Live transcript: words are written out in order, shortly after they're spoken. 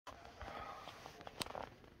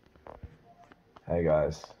Hey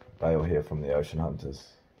guys, Dale here from the Ocean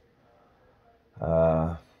Hunters.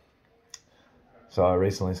 So I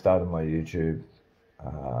recently started my YouTube.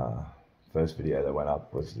 First video that went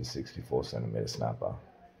up was the 64cm snapper.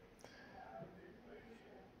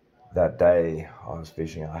 That day I was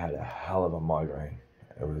fishing, I had a hell of a migraine.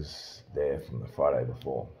 It was there from the Friday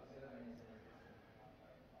before.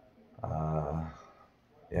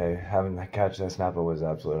 Yeah, having to catch that snapper was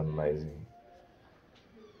absolutely amazing.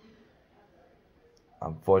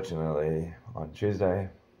 Unfortunately, on Tuesday,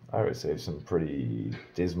 I received some pretty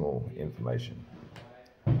dismal information.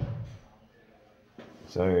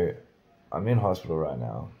 So, I'm in hospital right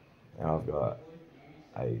now, and I've got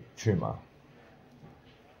a tumour.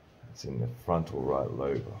 It's in the frontal right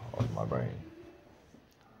lobe of my brain.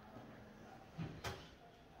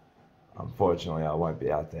 Unfortunately, I won't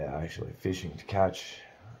be out there actually fishing to catch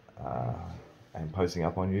and posting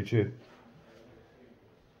up on YouTube.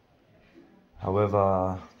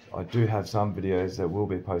 However, I do have some videos that will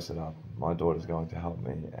be posted up. My daughter's going to help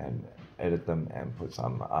me and edit them and put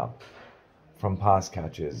some up from past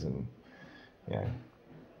catches, and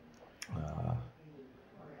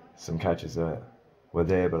some catches that were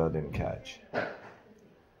there but I didn't catch.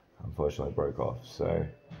 Unfortunately broke off. So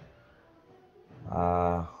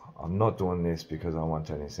I'm not doing this because I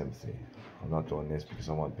want any sympathy. I'm not doing this because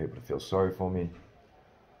I want people to feel sorry for me.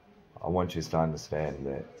 I want you to understand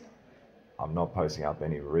that I'm not posting up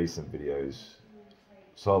any recent videos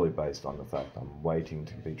solely based on the fact I'm waiting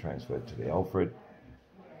to be transferred to the Alfred,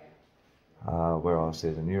 where I'll see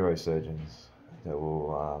the neurosurgeons that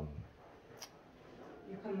will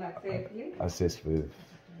assist with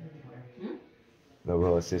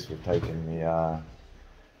taking the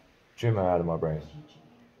tumour out of my brain.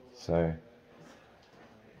 So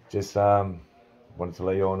just wanted to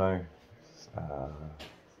let you all know.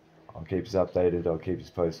 I'll keep you updated, I'll keep you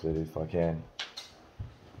posted if I can.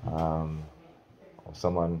 Or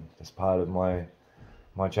someone that's part of my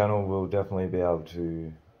channel will definitely be able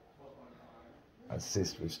to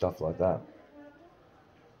assist with stuff like that.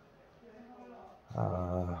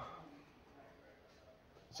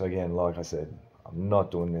 So again, like I said, I'm not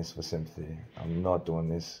doing this for sympathy. I'm not doing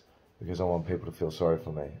this because I want people to feel sorry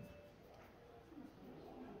for me.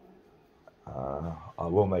 I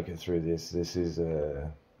will make it through this. This is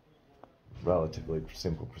a relatively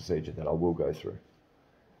simple procedure that I will go through.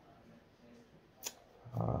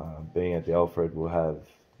 Being at the Alfred, will have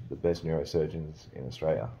the best neurosurgeons in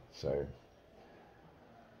Australia, so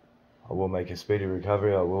I will make a speedy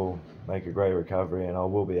recovery, I will make a great recovery, and I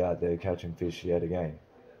will be out there catching fish yet again.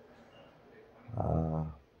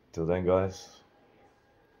 Till then guys,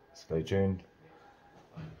 stay tuned.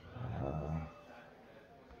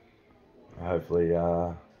 Hopefully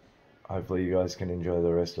you guys can enjoy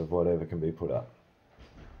the rest of whatever can be put up.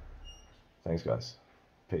 Thanks guys.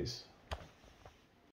 Peace.